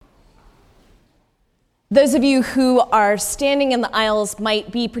Those of you who are standing in the aisles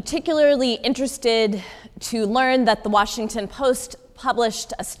might be particularly interested to learn that the Washington Post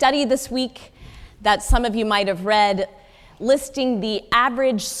published a study this week that some of you might have read, listing the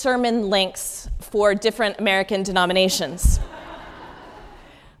average sermon lengths for different American denominations.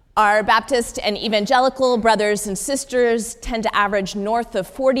 Our Baptist and evangelical brothers and sisters tend to average north of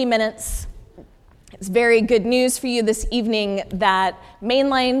 40 minutes. It's very good news for you this evening that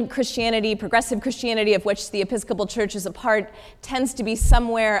mainline Christianity, progressive Christianity, of which the Episcopal Church is a part, tends to be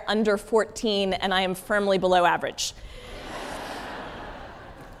somewhere under 14, and I am firmly below average.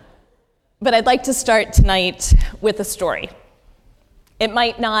 But I'd like to start tonight with a story. It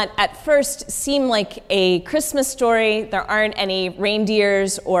might not at first seem like a Christmas story. There aren't any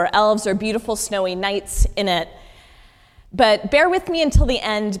reindeers or elves or beautiful snowy nights in it. But bear with me until the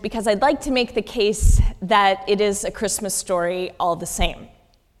end, because I'd like to make the case that it is a Christmas story all the same.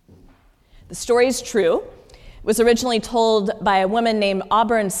 The story is true. It was originally told by a woman named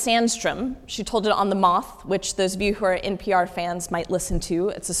Auburn Sandstrom. She told it on The Moth, which those of you who are NPR fans might listen to.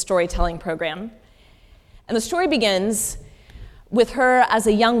 It's a storytelling program. And the story begins with her as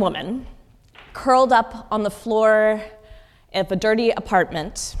a young woman, curled up on the floor of a dirty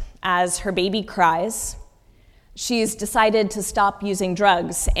apartment as her baby cries. She's decided to stop using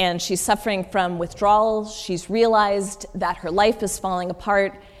drugs, and she's suffering from withdrawal. She's realized that her life is falling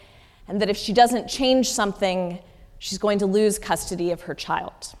apart, and that if she doesn't change something, she's going to lose custody of her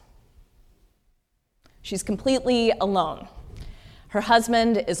child. She's completely alone. Her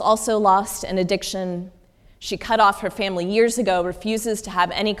husband is also lost in addiction. She cut off her family years ago, refuses to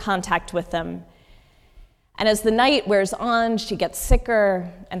have any contact with them. And as the night wears on, she gets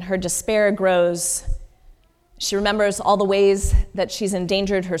sicker, and her despair grows. She remembers all the ways that she's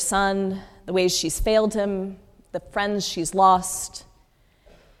endangered her son, the ways she's failed him, the friends she's lost.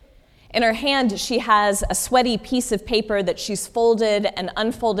 In her hand, she has a sweaty piece of paper that she's folded and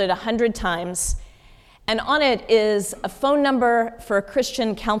unfolded 100 times, and on it is a phone number for a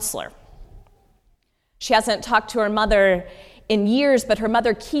Christian counselor. She hasn't talked to her mother in years, but her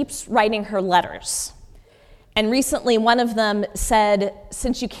mother keeps writing her letters. And recently, one of them said,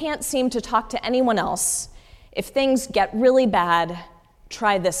 "Since you can't seem to talk to anyone else, if things get really bad,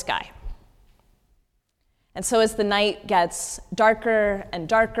 try this guy." And so as the night gets darker and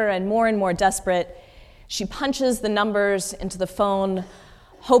darker and more desperate, she punches the numbers into the phone,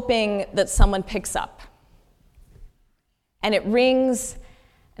 hoping that someone picks up. And it rings,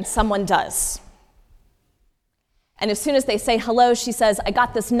 and someone does. And as soon as they say hello, she says, "I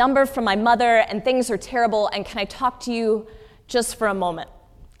got this number from my mother, and things are terrible, and can I talk to you just for a moment?"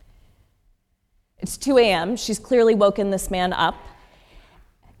 It's 2 a.m. She's clearly woken this man up,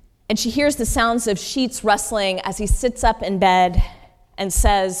 and she hears the sounds of sheets rustling as he sits up in bed and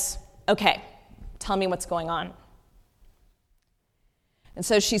says, "Okay, tell me what's going on." And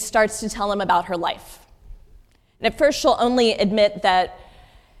so she starts to tell him about her life. And at first, she'll only admit that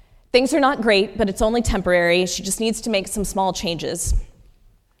things are not great, but it's only temporary. She just needs to make some small changes.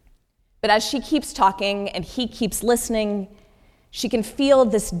 But as she keeps talking and he keeps listening, she can feel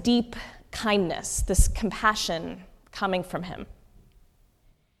this deep kindness, this compassion coming from him.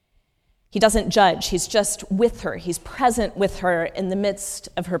 He doesn't judge. He's just with her. He's present with her in the midst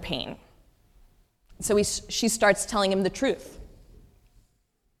of her pain. So she starts telling him the truth,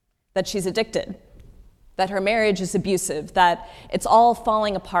 that she's addicted, that her marriage is abusive, that it's all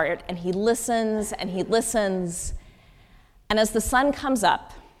falling apart. And he listens and he listens. And as the sun comes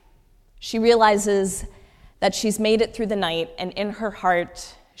up, she realizes that she's made it through the night, and in her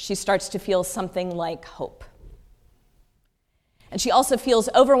heart, she starts to feel something like hope. And she also feels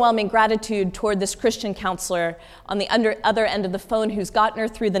overwhelming gratitude toward this Christian counselor on the other end of the phone who's gotten her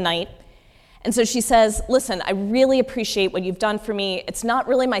through the night. And so she says, "Listen, I really appreciate what you've done for me. It's not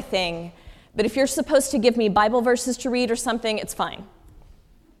really my thing, but if you're supposed to give me Bible verses to read or something, it's fine."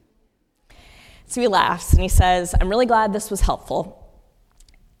 So he laughs and he says, "I'm really glad this was helpful."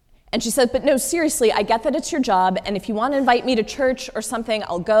 And she says, "But no, seriously, I get that it's your job, and if you want to invite me to church or something,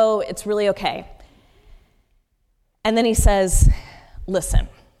 I'll go. It's really okay." And then he says, "Listen,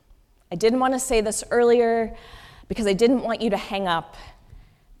 I didn't want to say this earlier because I didn't want you to hang up,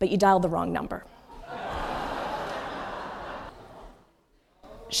 but you dialed the wrong number."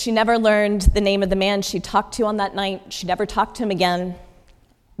 She never learned the name of the man she talked to on that night. She never talked to him again.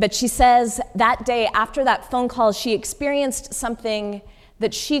 But she says that day after that phone call, she experienced something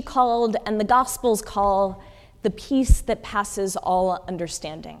that she called, and the Gospels call, the peace that passes all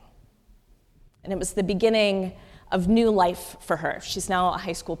understanding. And it was the beginning of new life for her. She's now a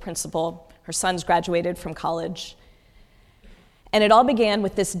high school principal. Her son's graduated from college. And it all began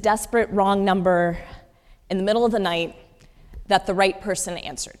with this desperate wrong number in the middle of the night that the right person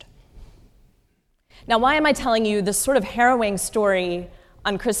answered. Now, why am I telling you this sort of harrowing story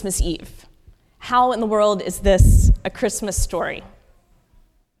on Christmas Eve? How in the world is this a Christmas story?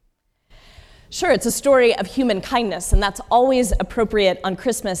 Sure, it's a story of human kindness, and that's always appropriate on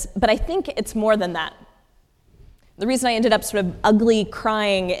Christmas, but I think it's more than that. The reason I ended up sort of ugly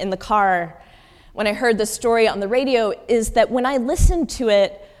crying in the car when I heard this story on the radio is that when I listened to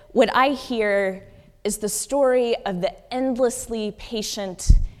it, what I hear is the story of the endlessly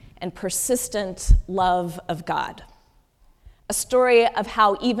patient and persistent love of God. A story of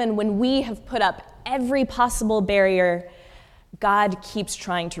how even when we have put up every possible barrier, God keeps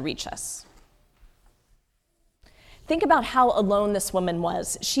trying to reach us. Think about how alone this woman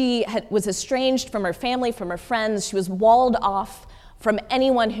was. She was estranged from her family, from her friends. She was walled off from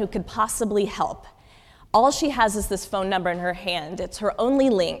anyone who could possibly help. All she has is this phone number in her hand. It's her only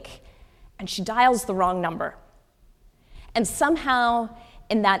link, and she dials the wrong number. And somehow,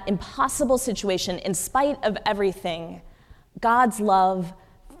 in that impossible situation, in spite of everything, God's love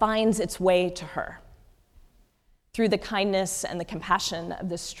finds its way to her through the kindness and the compassion of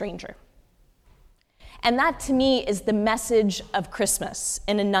this stranger. And that, to me, is the message of Christmas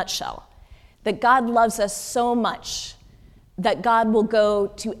in a nutshell, that God loves us so much that God will go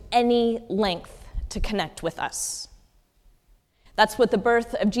to any length to connect with us. That's what the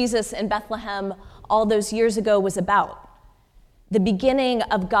birth of Jesus in Bethlehem all those years ago was about. The beginning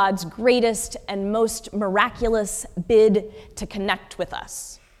of God's greatest and most miraculous bid to connect with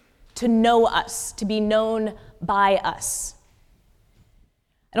us, to know us, to be known by us.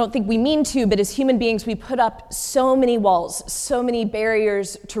 I don't think we mean to, but as human beings, we put up so many walls, so many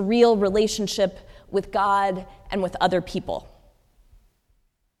barriers to real relationship with God and with other people.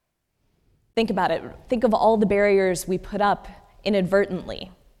 Think about it. Think of all the barriers we put up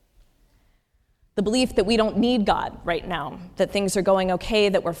inadvertently. The belief that we don't need God right now, that things are going okay,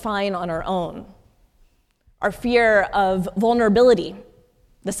 that we're fine on our own. Our fear of vulnerability,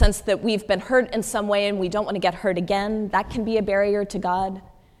 the sense that we've been hurt in some way and we don't want to get hurt again, that can be a barrier to God.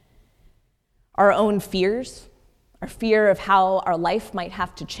 Our own fears, our fear of how our life might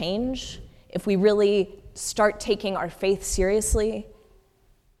have to change if we really start taking our faith seriously,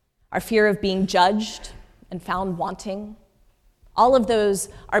 our fear of being judged and found wanting. All of those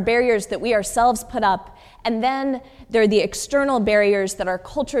are barriers that we ourselves put up, and then there are the external barriers that our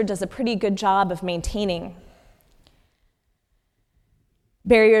culture does a pretty good job of maintaining.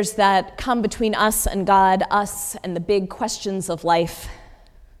 Barriers that come between us and God, us and the big questions of life,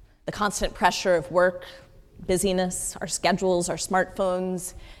 the constant pressure of work, busyness, our schedules, our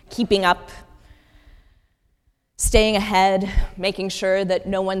smartphones, keeping up, staying ahead, making sure that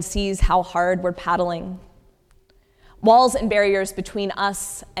no one sees how hard we're paddling. Walls and barriers between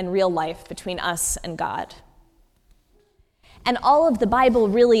us and real life, between us and God. And all of the Bible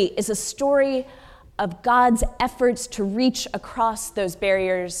really is a story of God's efforts to reach across those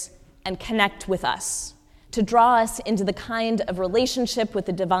barriers and connect with us, to draw us into the kind of relationship with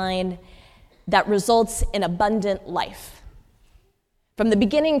the divine that results in abundant life. From the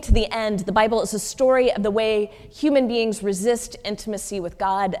beginning to the end, the Bible is a story of the way human beings resist intimacy with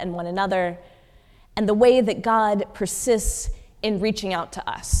God and one another, and the way that God persists in reaching out to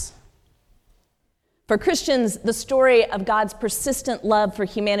us. For Christians, the story of God's persistent love for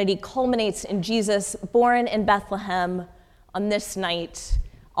humanity culminates in Jesus, born in Bethlehem on this night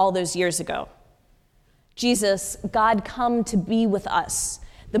all those years ago. Jesus, God come to be with us,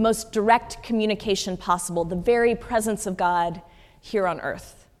 the most direct communication possible, the very presence of God here on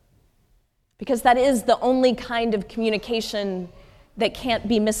earth. Because that is the only kind of communication that can't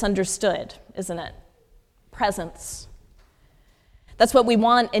be misunderstood, isn't it? Presence. That's what we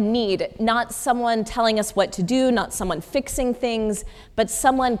want and need, not someone telling us what to do, not someone fixing things, but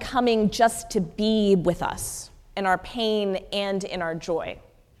someone coming just to be with us in our pain and in our joy.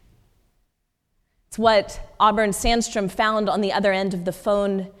 It's what Auburn Sandstrom found on the other end of the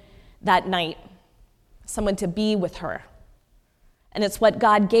phone that night, someone to be with her. And it's what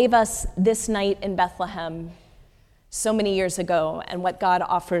God gave us this night in Bethlehem so many years ago, and what God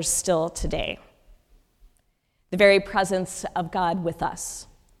offers still today. The very presence of God with us.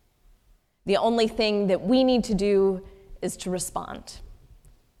 The only thing that we need to do is to respond.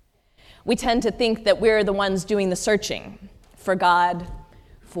 We tend to think that we're the ones doing the searching for God,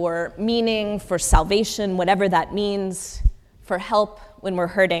 for meaning, for salvation, whatever that means, for help when we're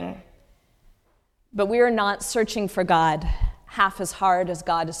hurting. But we are not searching for God half as hard as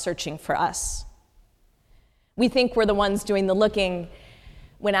God is searching for us. We think we're the ones doing the looking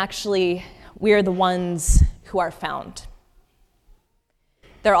when actually we're the ones who are found.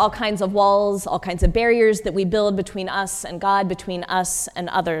 There are all kinds of walls, all kinds of barriers that we build between us and God, between us and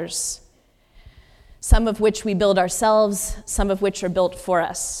others. Some of which we build ourselves, some of which are built for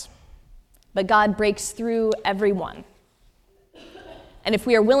us. But God breaks through every one. And if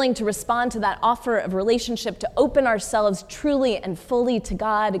we are willing to respond to that offer of relationship, to open ourselves truly and fully to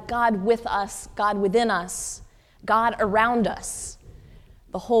God, God with us, God within us, God around us,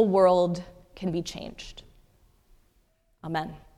 the whole world can be changed. Amen.